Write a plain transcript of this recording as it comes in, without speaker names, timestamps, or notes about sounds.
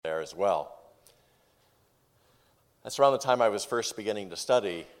there as well. That's around the time I was first beginning to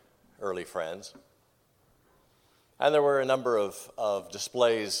study Early Friends. And there were a number of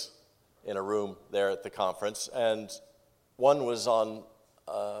displays in a room there at the conference, and one was on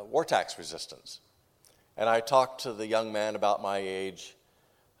war tax resistance. And I talked to the young man about my age,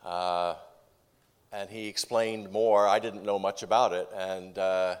 and he explained more. I didn't know much about it, and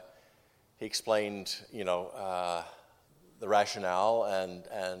he explained, the rationale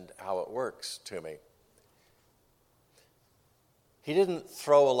and how it works to me. He didn't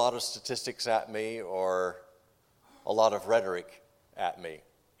throw a lot of statistics at me or a lot of rhetoric at me.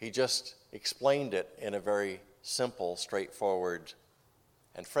 He just explained it in a very simple, straightforward,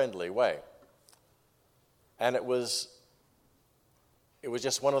 and friendly way. And it was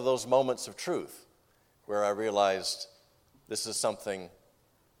just one of those moments of truth where I realized this is something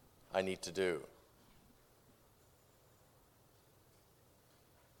I need to do.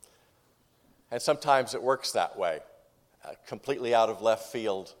 And sometimes it works that way, completely out of left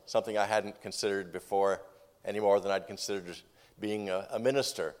field, something I hadn't considered before, any more than I'd considered being a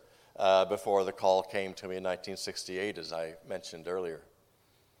minister before the call came to me in 1968, as I mentioned earlier.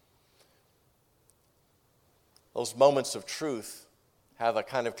 Those moments of truth have a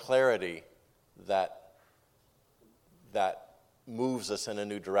kind of clarity that moves us in a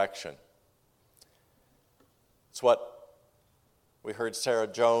new direction. It's what we heard Sarah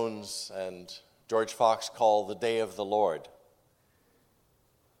Jones and George Fox call the day of the Lord.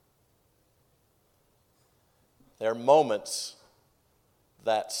 They're moments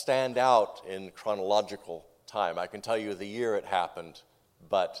that stand out in chronological time. I can tell you the year it happened,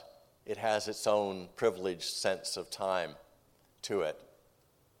 but it has its own privileged sense of time to it.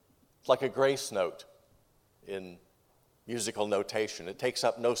 It's like a grace note in musical notation. It takes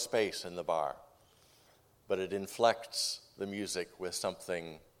up no space in the bar, but it inflects the music with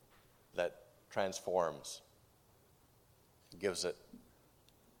something that transforms, gives it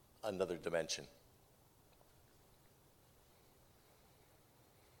another dimension.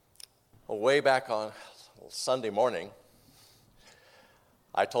 Well, way back on Sunday morning,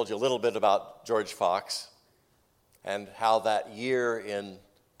 I told you a little bit about George Fox and how that year in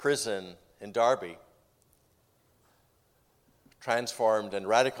prison in Derby transformed and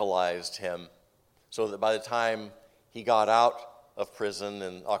radicalized him so that by the time he got out of prison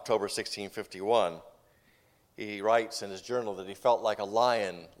in October 1651, he writes in his journal that he felt like a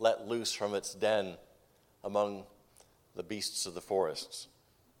lion let loose from its den among the beasts of the forests.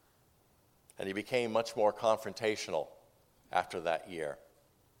 And he became much more confrontational after that year.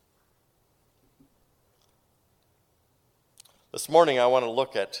 This morning I want to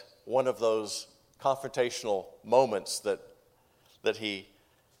look at one of those confrontational moments that he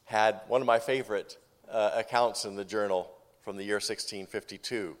had, one of my favorite accounts in the journal from the year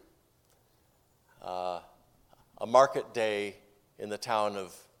 1652. A market day in the town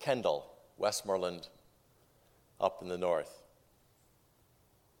of Kendal, Westmoreland, up in the north.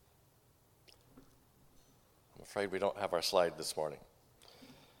 I'm afraid we don't have our slide this morning.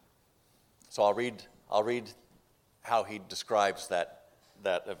 So I'll read how he describes that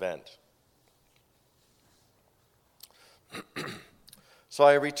event. So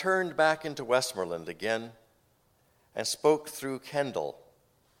I returned back into Westmoreland again and spoke through Kendal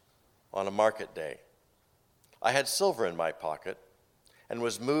on a market day. I had silver in my pocket and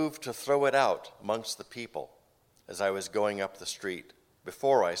was moved to throw it out amongst the people as I was going up the street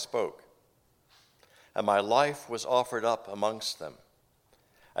before I spoke. And my life was offered up amongst them,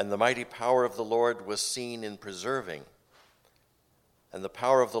 and the mighty power of the Lord was seen in preserving. And the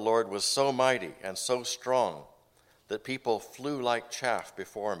power of the Lord was so mighty and so strong that people flew like chaff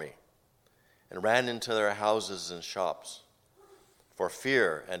before me and ran into their houses and shops, for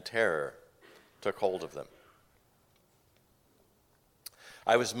fear and terror took hold of them.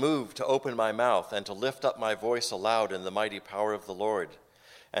 I was moved to open my mouth and to lift up my voice aloud in the mighty power of the Lord,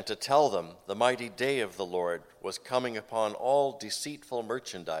 and to tell them the mighty day of the Lord was coming upon all deceitful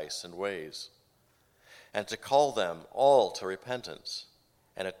merchandise and ways, and to call them all to repentance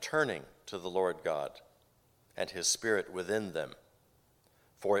and a turning to the Lord God and his Spirit within them,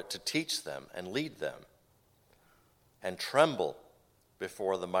 for it to teach them and lead them, and tremble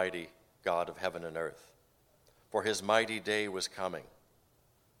before the mighty God of heaven and earth, for his mighty day was coming.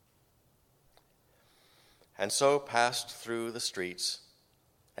 And so passed through the streets,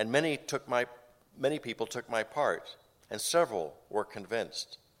 and many people took my part, and several were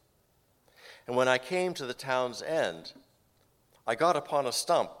convinced. And when I came to the town's end, I got upon a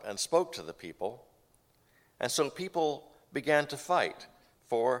stump and spoke to the people, and so people began to fight,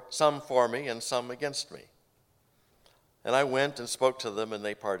 some for me and some against me. And I went and spoke to them, and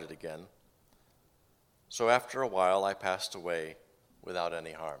they parted again. So after a while, I passed away without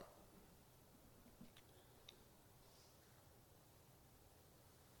any harm.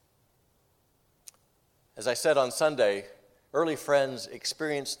 As I said on Sunday, early friends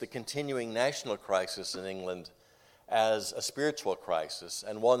experienced the continuing national crisis in England as a spiritual crisis,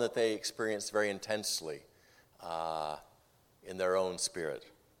 and one that they experienced very intensely in their own spirit.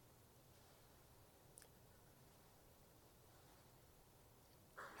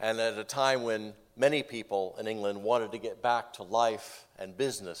 And at a time when many people in England wanted to get back to life and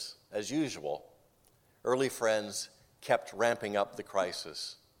business as usual, early friends kept ramping up the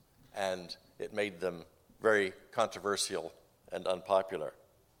crisis, and it made them very controversial and unpopular.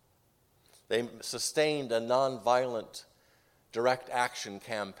 They sustained a nonviolent direct action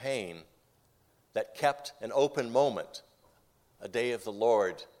campaign that kept an open moment, a day of the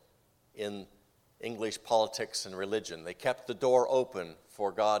Lord, in English politics and religion. They kept the door open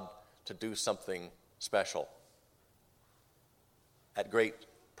for God to do something special at great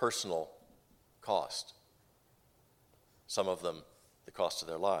personal cost. Some of them, the cost of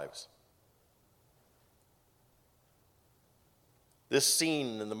their lives. This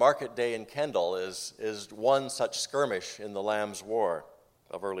scene in the market day in Kendal is one such skirmish in the Lamb's War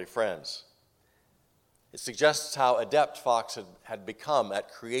of early friends. It suggests how adept Fox had become at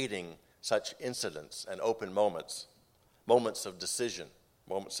creating such incidents and open moments, moments of decision,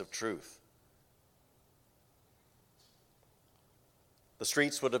 moments of truth. The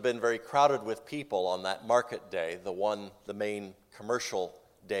streets would have been very crowded with people on that market day, the main commercial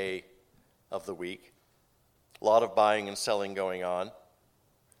day of the week. A lot of buying and selling going on.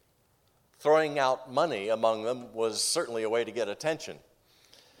 Throwing out money among them was certainly a way to get attention.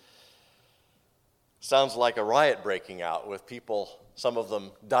 Sounds like a riot breaking out with people, some of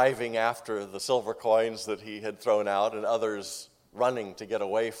them diving after the silver coins that he had thrown out and others running to get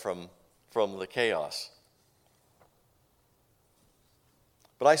away from the chaos.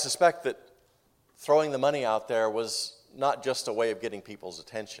 But I suspect that throwing the money out there was not just a way of getting people's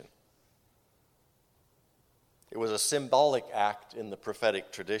attention. It was a symbolic act in the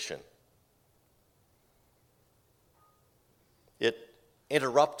prophetic tradition. It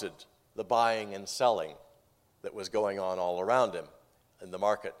interrupted the buying and selling that was going on all around him in the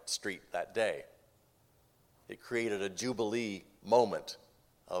market street that day. It created a jubilee moment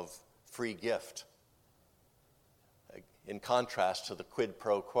of free gift, in contrast to the quid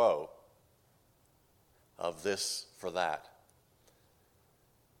pro quo of this for that.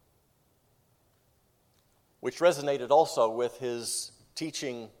 Which resonated also with his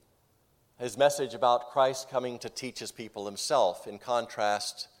teaching, his message about Christ coming to teach his people himself, in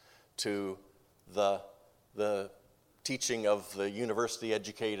contrast to the teaching of the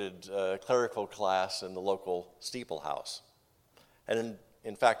university-educated clerical class in the local steeple house. And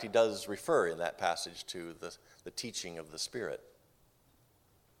in fact, he does refer in that passage to the teaching of the Spirit.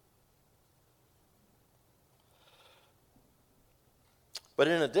 But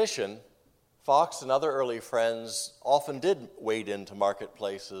in addition, Fox and other early friends often did wade into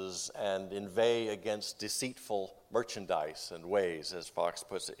marketplaces and inveigh against deceitful merchandise and ways, as Fox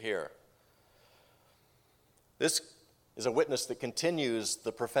puts it here. This is a witness that continues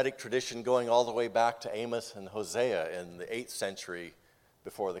the prophetic tradition going all the way back to Amos and Hosea in the 8th century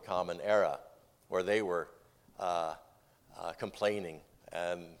before the Common Era, where they were complaining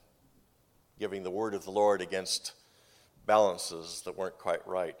and giving the word of the Lord against balances that weren't quite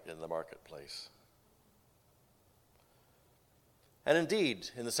right in the marketplace. And indeed,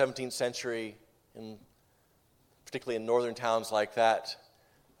 in the 17th century, particularly in northern towns like that,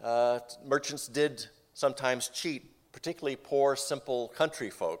 merchants did sometimes cheat, particularly poor, simple country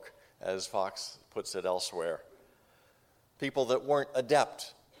folk, as Fox puts it elsewhere. People that weren't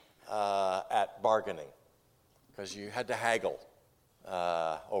adept at bargaining, because you had to haggle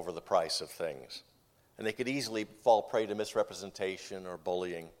over the price of things. And they could easily fall prey to misrepresentation or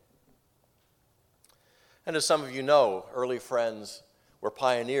bullying. And as some of you know, early friends were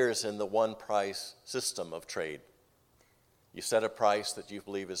pioneers in the one-price system of trade. You set a price that you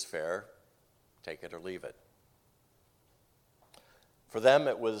believe is fair, take it or leave it. For them,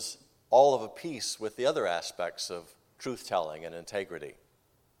 it was all of a piece with the other aspects of truth-telling and integrity.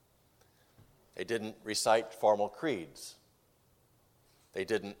 They didn't recite formal creeds. They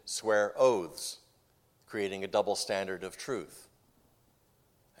didn't swear oaths, creating a double standard of truth.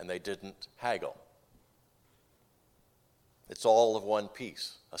 And they didn't haggle. It's all of one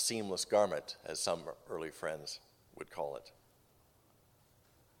piece, a seamless garment, as some early friends would call it.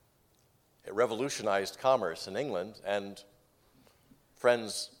 It revolutionized commerce in England, and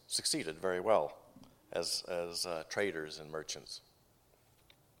friends succeeded very well as traders and merchants.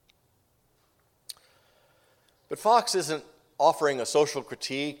 But Fox isn't offering a social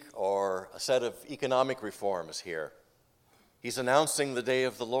critique or a set of economic reforms here. He's announcing the day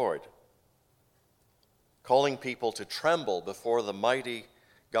of the Lord, calling people to tremble before the mighty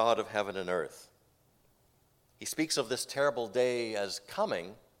God of heaven and earth. He speaks of this terrible day as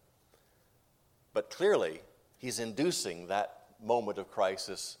coming, but clearly he's inducing that moment of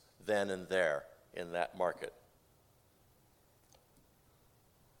crisis then and there in that market.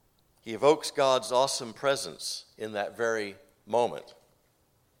 He evokes God's awesome presence in that very moment.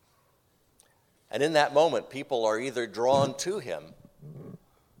 And in that moment, people are either drawn to him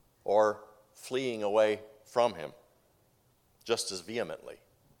or fleeing away from him just as vehemently.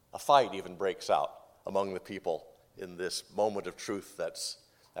 A fight even breaks out among the people in this moment of truth that's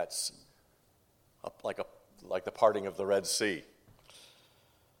like the parting of the Red Sea.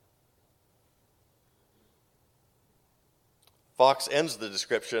 Fox ends the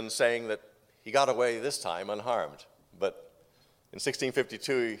description saying that he got away this time unharmed, but in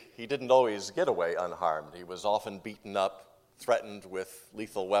 1652 he didn't always get away unharmed. He was often beaten up, threatened with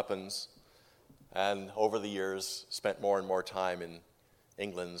lethal weapons, and over the years spent more and more time in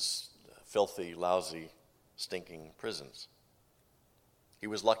England's filthy, lousy, stinking prisons. He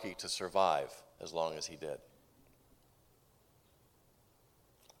was lucky to survive as long as he did.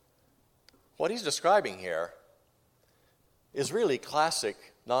 What he's describing here is really classic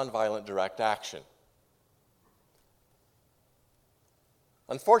nonviolent direct action.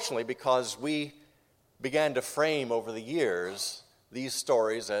 Unfortunately, because we began to frame over the years these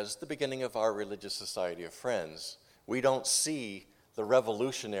stories as the beginning of our religious society of Friends, we don't see the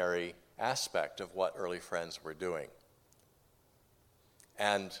revolutionary aspect of what early Friends were doing.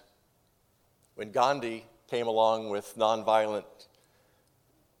 And when Gandhi came along with nonviolent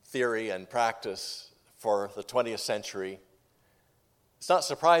theory and practice for the 20th century, it's not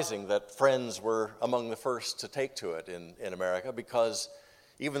surprising that Friends were among the first to take to it in America, because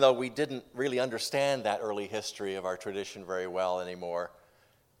even though we didn't really understand that early history of our tradition very well anymore,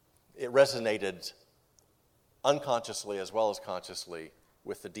 it resonated unconsciously as well as consciously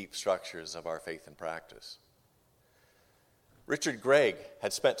with the deep structures of our faith and practice. Richard Gregg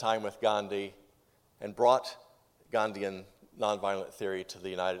had spent time with Gandhi and brought Gandhian nonviolent theory to the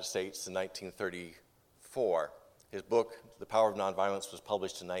United States in 1934. His book, The Power of Nonviolence, was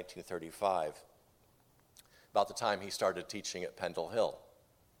published in 1935, about the time he started teaching at Pendle Hill.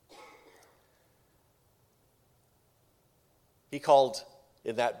 He called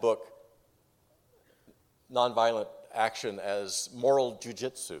in that book nonviolent action as moral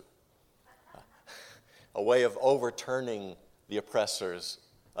jujitsu, a way of overturning the oppressor's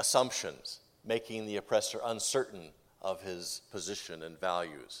assumptions, making the oppressor uncertain of his position and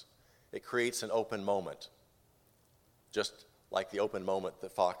values. It creates an open moment, just like the open moment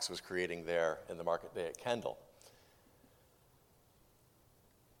that Fox was creating there in the market day at Kendall.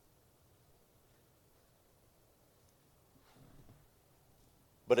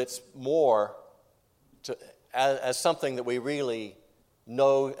 But it's more as something that we really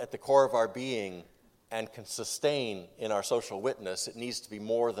know at the core of our being and can sustain in our social witness. It needs to be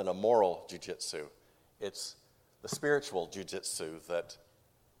more than a moral jujitsu. It's the spiritual jujitsu that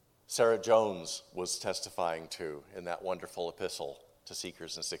Sarah Jones was testifying to in that wonderful epistle to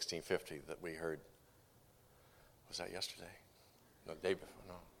Seekers in 1650 that we heard. Was that yesterday? No, the day before.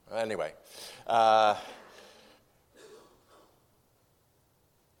 No. Anyway,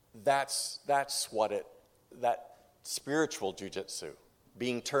 that's what that spiritual jujitsu,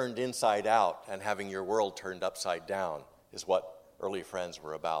 being turned inside out and having your world turned upside down, is what early Friends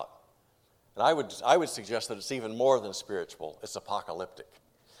were about. And I would suggest that it's even more than spiritual. It's apocalyptic,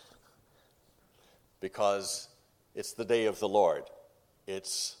 because it's the day of the Lord.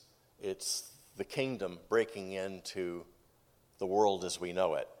 It's the kingdom breaking into the world as we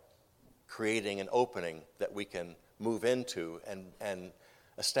know it, creating an opening that we can move into and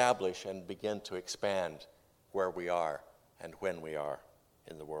establish and begin to expand where we are and when we are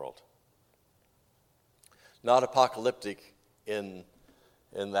in the world. Not apocalyptic in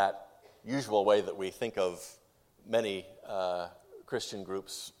that usual way that we think of many Christian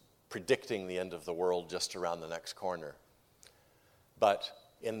groups predicting the end of the world just around the next corner, but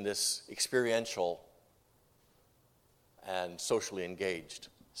in this experiential and socially engaged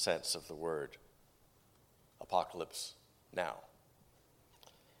sense of the word. Apocalypse now.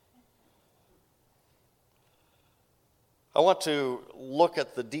 I want to look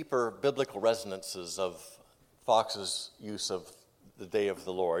at the deeper biblical resonances of Fox's use of the day of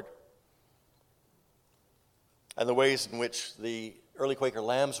the Lord and the ways in which the early Quaker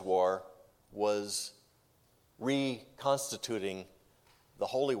Lambs War was reconstituting the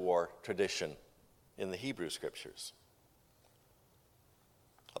Holy War tradition in the Hebrew Scriptures.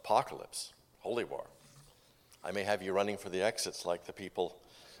 Apocalypse, Holy War. I may have you running for the exits like the people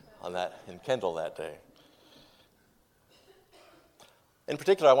in Kendall that day. In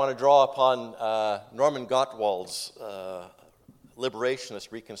particular, I want to draw upon Norman Gottwald's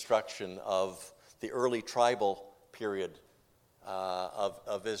liberationist reconstruction of the early tribal period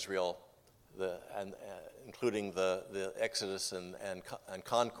of Israel, including the Exodus and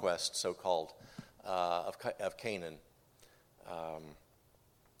conquest, so-called, of Canaan,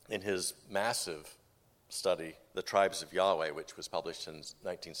 in his massive study, The Tribes of Yahweh, which was published in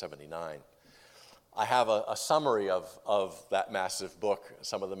 1979. I have a summary of that massive book,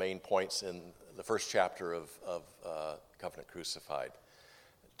 some of the main points in the first chapter of Covenant Crucified,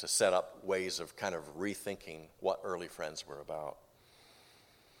 to set up ways of kind of rethinking what early Friends were about.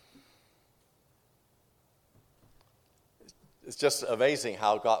 It's just amazing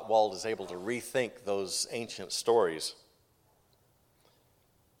how Gottwald is able to rethink those ancient stories.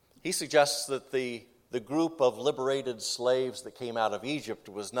 He suggests that the group of liberated slaves that came out of Egypt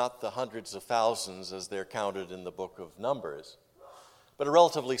was not the hundreds of thousands as they're counted in the book of Numbers, but a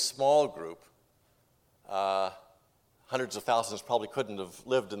relatively small group. Hundreds of thousands probably couldn't have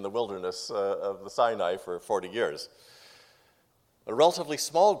lived in the wilderness of the Sinai for 40 years. A relatively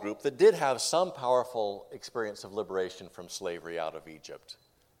small group that did have some powerful experience of liberation from slavery out of Egypt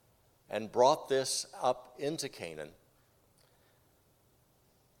and brought this up into Canaan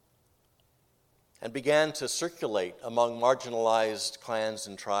and began to circulate among marginalized clans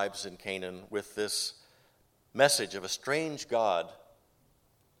and tribes in Canaan with this message of a strange God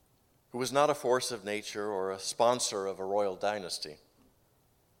who was not a force of nature or a sponsor of a royal dynasty,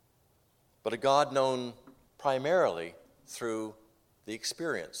 but a God known primarily through the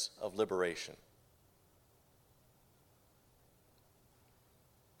experience of liberation.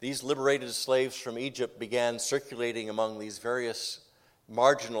 These liberated slaves from Egypt began circulating among these various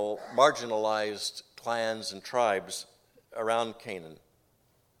marginalized clans and tribes around Canaan,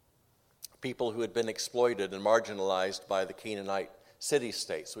 people who had been exploited and marginalized by the Canaanite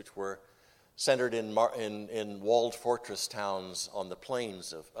city-states, which were centered in walled fortress towns on the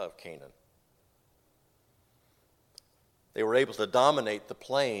plains of Canaan. They were able to dominate the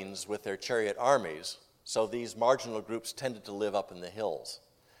plains with their chariot armies, so these marginal groups tended to live up in the hills.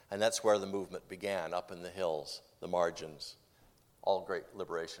 And that's where the movement began, up in the hills, the margins. All great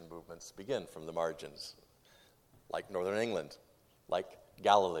liberation movements begin from the margins, like Northern England, like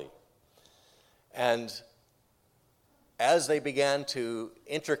Galilee. And as they began to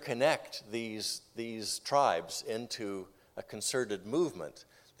interconnect these tribes into a concerted movement,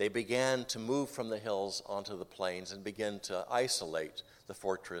 they began to move from the hills onto the plains and begin to isolate the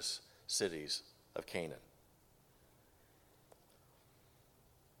fortress cities of Canaan.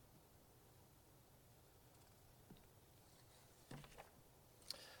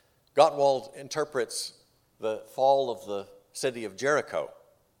 Gottwald interprets the fall of the city of Jericho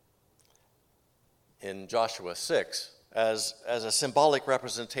in Joshua 6 as a symbolic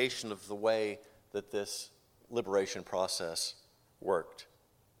representation of the way that this liberation process worked.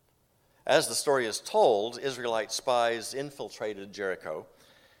 As the story is told, Israelite spies infiltrated Jericho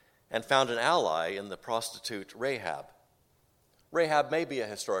and found an ally in the prostitute Rahab. Rahab may be a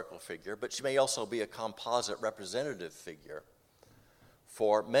historical figure, but she may also be a composite representative figure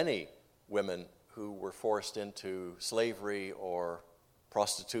for many women who were forced into slavery or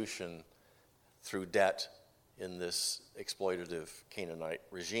prostitution through debt in this exploitative Canaanite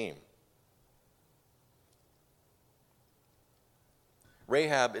regime.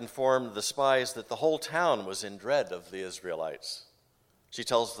 Rahab informed the spies that the whole town was in dread of the Israelites. She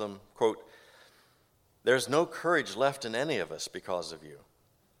tells them, quote, "There's no courage left in any of us because of you.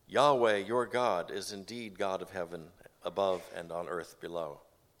 Yahweh, your God, is indeed God of heaven above and on earth below."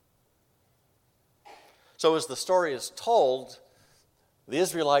 So as the story is told, the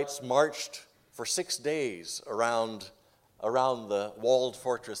Israelites marched for 6 days around the walled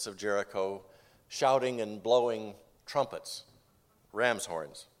fortress of Jericho, shouting and blowing trumpets, ram's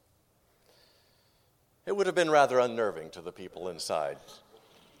horns. It would have been rather unnerving to the people inside.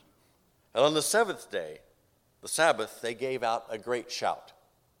 And on the seventh day, the Sabbath, they gave out a great shout.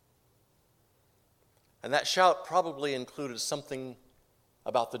 And that shout probably included something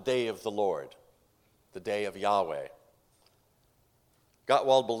about the day of the Lord, the day of Yahweh.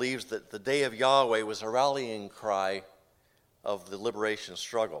 Gottwald believes that the day of Yahweh was a rallying cry of the liberation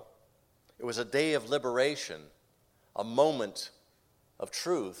struggle. It was a day of liberation, a moment of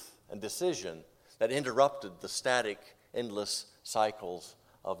truth and decision that interrupted the static, endless cycles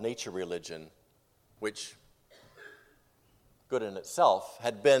of nature religion, which good in itself,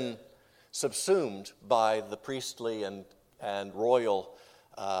 had been subsumed by the priestly and royal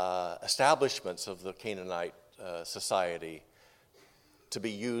establishments of the Canaanite society to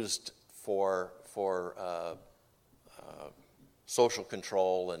be used for social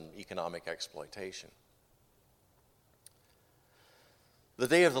control and economic exploitation. The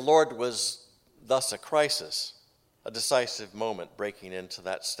day of the Lord was thus a crisis, a decisive moment breaking into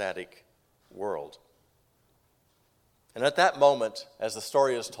that static world. And at that moment, as the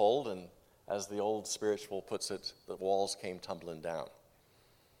story is told, and as the old spiritual puts it, the walls came tumbling down.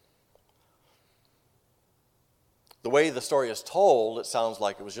 The way the story is told, it sounds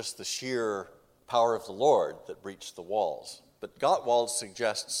like it was just the sheer power of the Lord that breached the walls. But Gottwald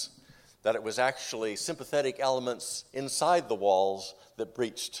suggests that it was actually sympathetic elements inside the walls that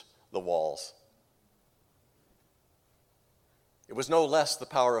breached the walls. It was no less the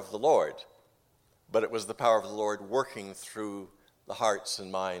power of the Lord, but it was the power of the Lord working through the hearts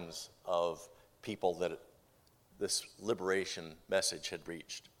and minds of people that this liberation message had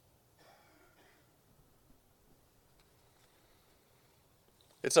reached.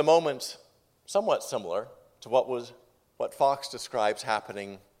 It's a moment somewhat similar to what Fox describes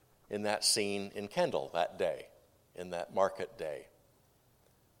happening in that scene in Kendall that day, in that market day,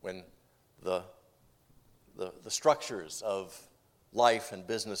 when the structures of life and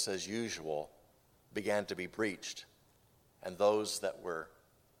business as usual began to be breached, and those that were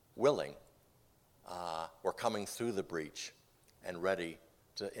willing were coming through the breach and ready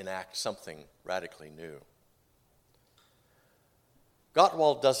to enact something radically new.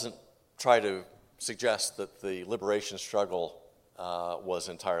 Gottwald doesn't try to suggest that the liberation struggle was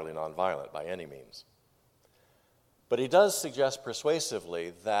entirely nonviolent by any means. But he does suggest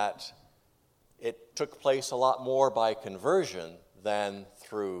persuasively that it took place a lot more by conversion than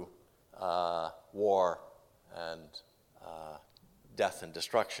through war and death and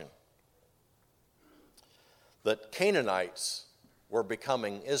destruction. That Canaanites were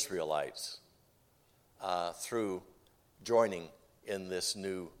becoming Israelites through joining in this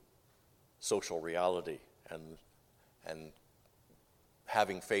new social reality and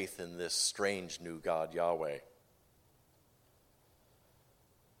having faith in this strange new God, Yahweh.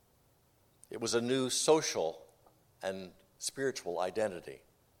 It was a new social and spiritual identity,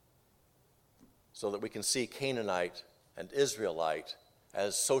 so that we can see Canaanite and Israelite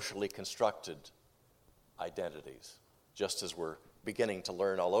as socially constructed identities, just as we're beginning to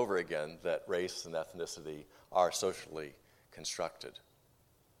learn all over again that race and ethnicity are socially constructed.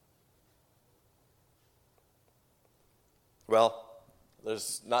 Well,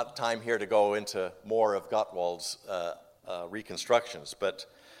 there's not time here to go into more of Gottwald's reconstructions, but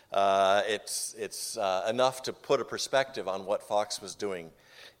it's enough to put a perspective on what Fox was doing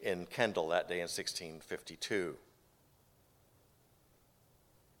in Kendall that day in 1652.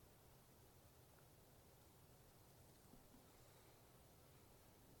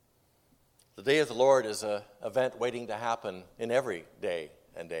 The day of the Lord is an event waiting to happen in every day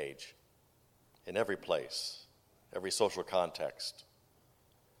and age, in every place, every social context.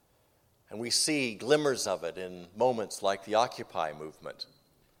 And we see glimmers of it in moments like the Occupy movement,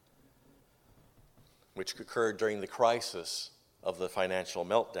 which occurred during the crisis of the financial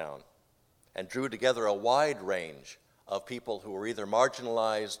meltdown and drew together a wide range of people who were either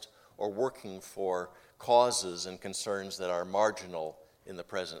marginalized or working for causes and concerns that are marginal in the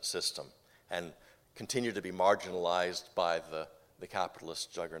present system and continue to be marginalized by the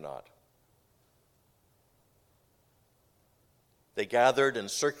capitalist juggernaut. They gathered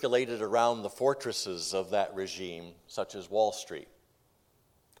and circulated around the fortresses of that regime, such as Wall Street,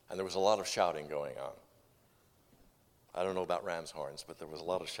 and there was a lot of shouting going on. I don't know about ram's horns, but there was a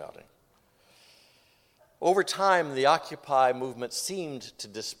lot of shouting. Over time, the Occupy movement seemed to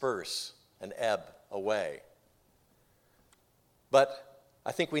disperse and ebb away. But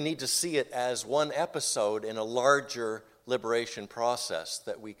I think we need to see it as one episode in a larger liberation process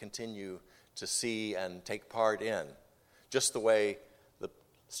that we continue to see and take part in. Just the way the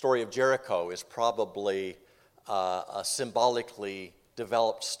story of Jericho is probably a symbolically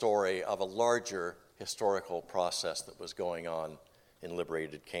developed story of a larger historical process that was going on in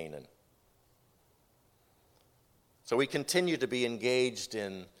liberated Canaan. So we continue to be engaged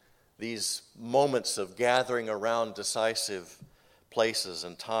in these moments of gathering around decisive places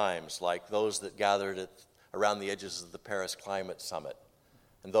and times, like those that gathered around the edges of the Paris Climate Summit,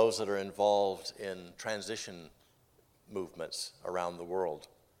 and those that are involved in transition movements around the world.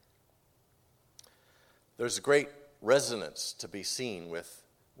 There's a great resonance to be seen with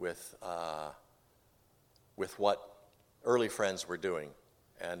what early friends were doing,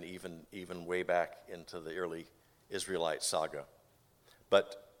 and even way back into the early Israelite saga.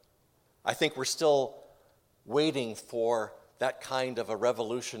 But I think we're still waiting for that kind of a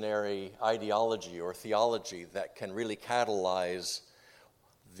revolutionary ideology or theology that can really catalyze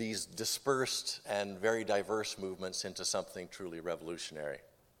these dispersed and very diverse movements into something truly revolutionary.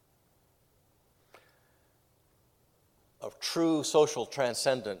 Of true social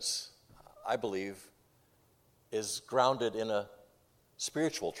transcendence, I believe, is grounded in a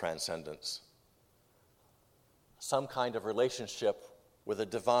spiritual transcendence, some kind of relationship with a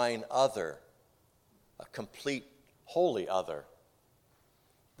divine other, a complete holy other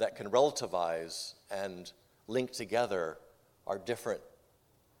that can relativize and link together our different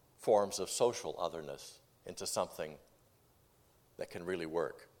forms of social otherness into something that can really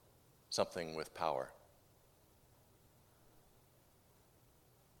work, something with power.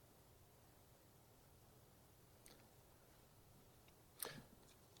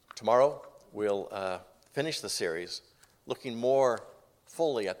 Tomorrow, we'll finish the series looking more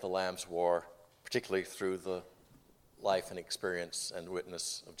fully at the Lamb's War, particularly through the life and experience and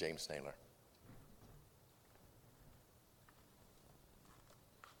witness of James Naylor.